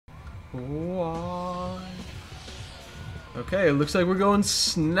Why? Okay, it looks like we're going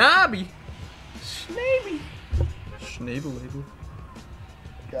Snobby. Snabby. Schnabel label.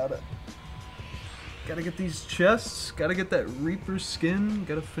 Got it. Gotta get these chests. Gotta get that Reaper skin.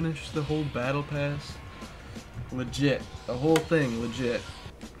 Gotta finish the whole battle pass. Legit. The whole thing, legit.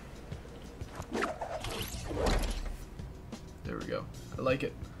 There we go. I like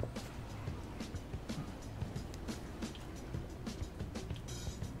it.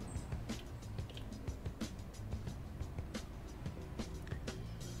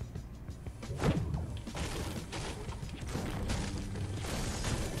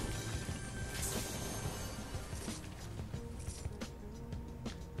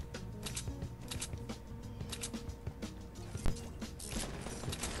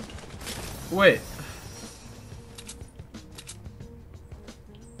 Wait.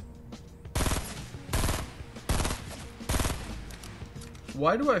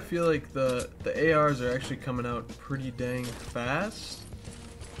 Why do I feel like the ARs are actually coming out pretty dang fast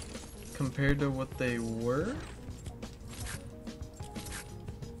compared to what they were?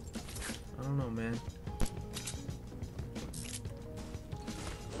 I don't know, man.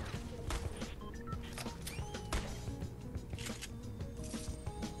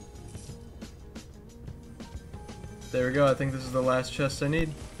 There we go. I think this is the last chest I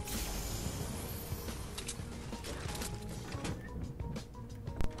need.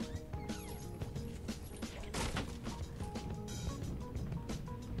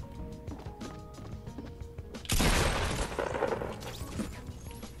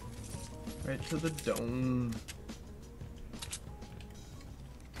 Right to the dome.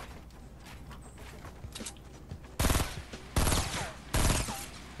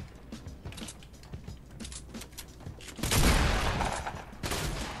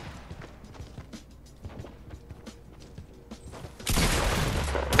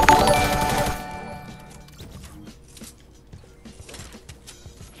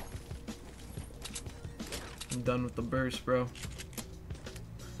 I'm done with the burst, bro.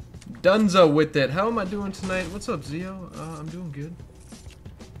 Dunzo with it. How am I doing tonight? What's up, Zio? I'm doing good.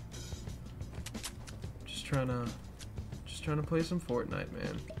 Just trying to play some Fortnite,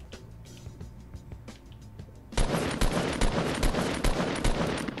 man.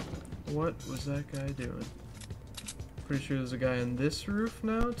 What was that guy doing? Pretty sure there's a guy on this roof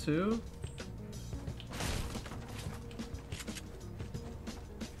now, too.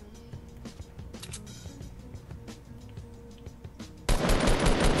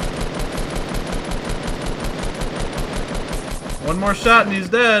 One more shot and he's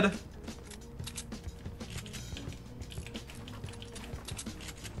dead.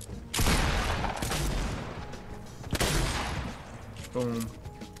 Boom.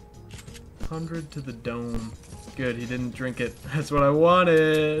 100 to the dome. Good, he didn't drink it. That's what I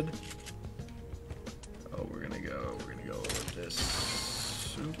wanted. Oh, we're gonna go with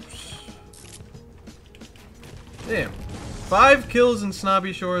this. Oops. Damn. 5 kills in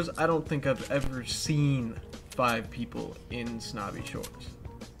Snobby Shores. I don't think I've ever seen 5 people in Snobby Shores.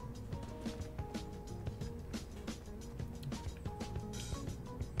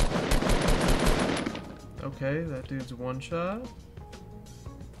 Okay, that dude's one shot.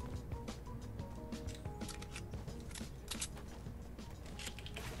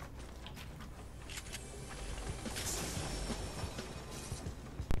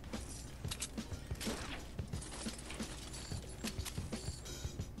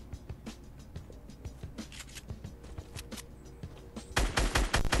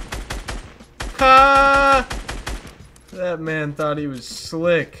 Ha! That man thought he was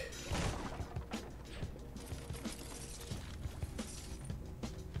slick.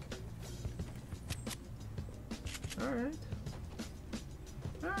 Alright.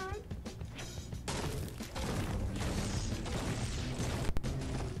 Alright.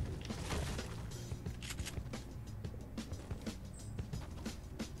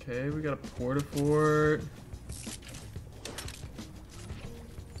 Okay, we got a porta-fort.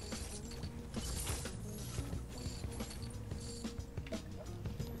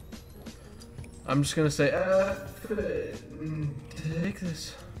 I'm just gonna say, take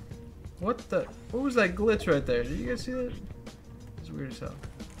this. What was that glitch right there? Did you guys see that? It's weird as hell.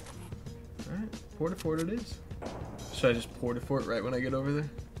 Alright, porta-fort it is. Should I just porta-fort right when I get over there?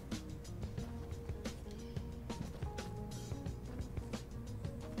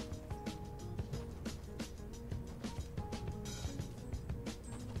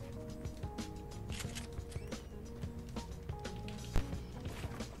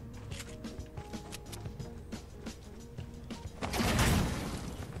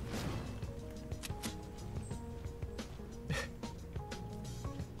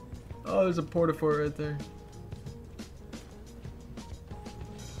 Oh, there's a porta fort right there.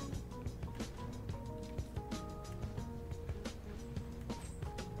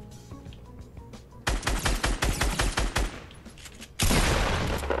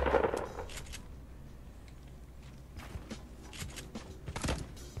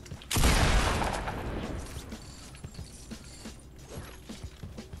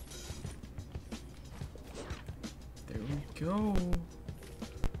 There we go.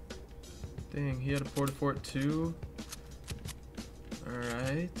 Dang, he had a porta fort too.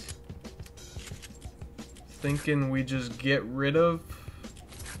 Alright. Thinking we just get rid of...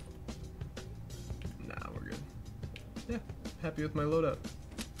 Nah, we're good. Yeah, happy with my loadout.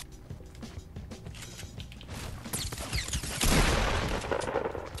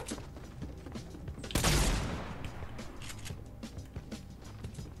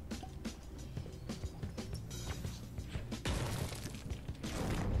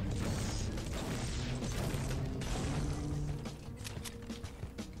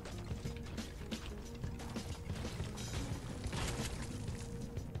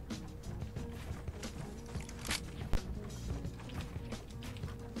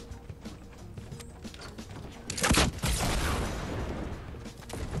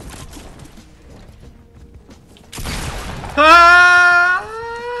 Ah!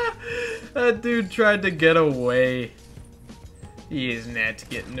 That dude tried to get away. He is not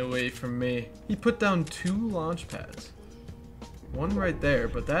getting away from me. He put down 2 launch pads. One right there,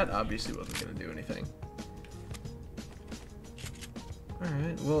 but that obviously wasn't going to do anything.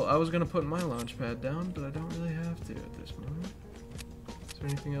 Alright, well, I was going to put my launch pad down, but I don't really have to at this moment. Is there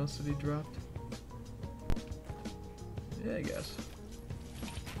anything else that he dropped? Yeah, I guess.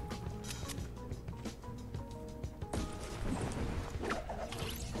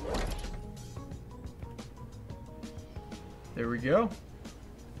 There we go.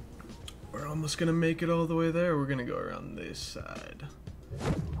 We're almost gonna make it all the way there. We're gonna go around this side.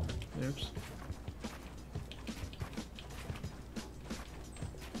 Oops.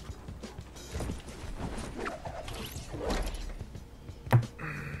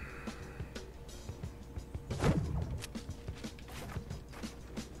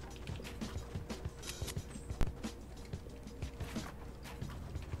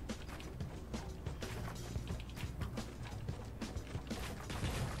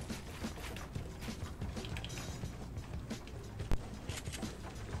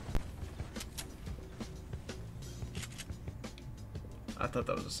 I thought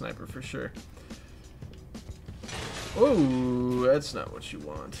that was a sniper for sure. Oh, that's not what you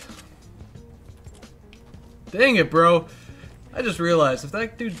want. Dang it, bro. I just realized if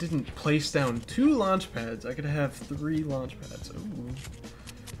that dude didn't place down 2 launch pads, I could have 3 launch pads. Ooh.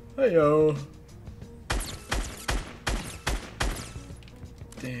 Hey-yo.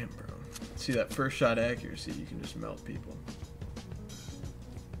 Damn, bro. See that first shot accuracy, you can just melt people.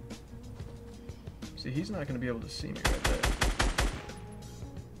 See, he's not going to be able to see me right there.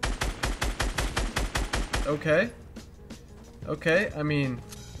 Okay. Okay, I mean...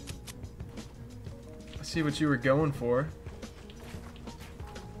 I see what you were going for.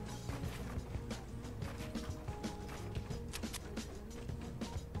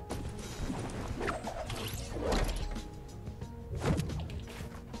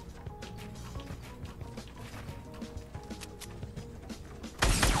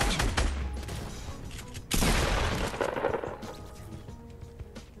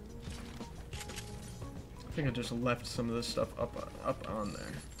 I think I just left some of this stuff up on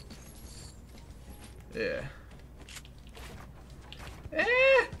there. Yeah.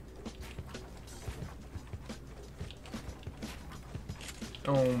 Eh!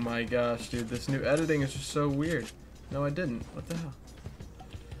 Oh my gosh, dude, this new editing is just so weird. No, I didn't. What the hell?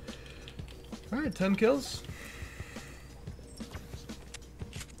 Alright, 10 kills.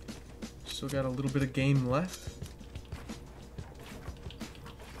 Still got a little bit of game left.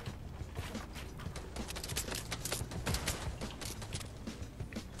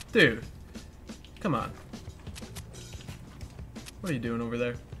 Dude, come on. What are you doing over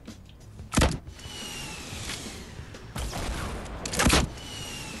there?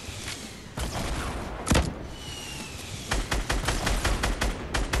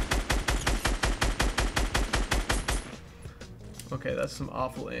 Okay, that's some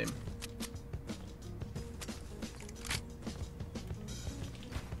awful aim.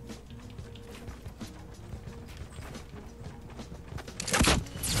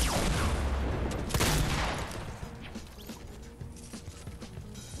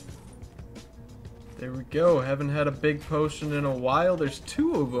 There we go. Haven't had a big potion in a while. There's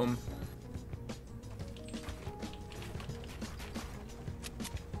 2 of them.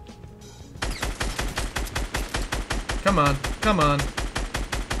 Come on. Come on.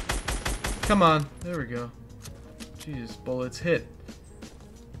 Come on. There we go. Jeez, bullets hit.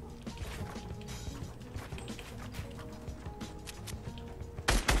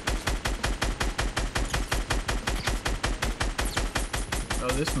 Oh,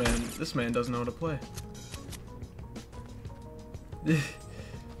 this man doesn't know how to play.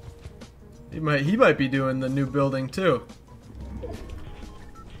 He might be doing the new building too.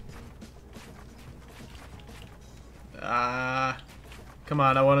 Come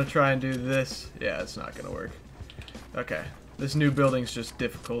on, I want to try and do this. Yeah, it's not gonna work. Okay, this new building's just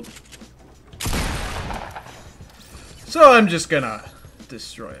difficult. So I'm just gonna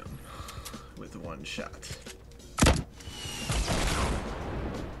destroy him with one shot.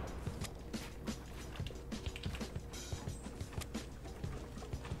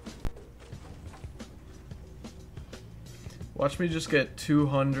 Watch me just get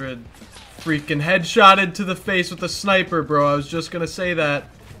 200 freaking headshotted to the face with a sniper, bro. I was just gonna say that.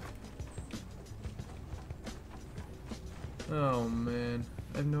 Oh, man.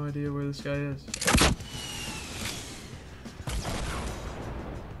 I have no idea where this guy is.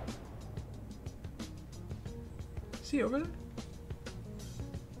 Is he over there?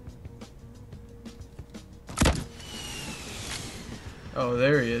 Oh,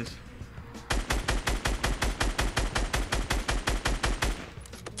 there he is.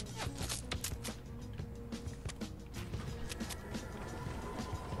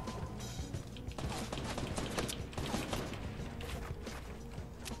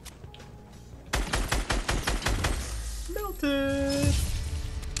 Melted.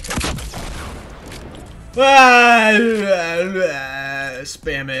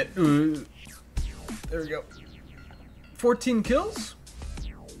 Spam it. Ooh. There we go. 14 kills?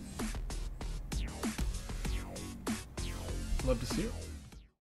 Love to see it.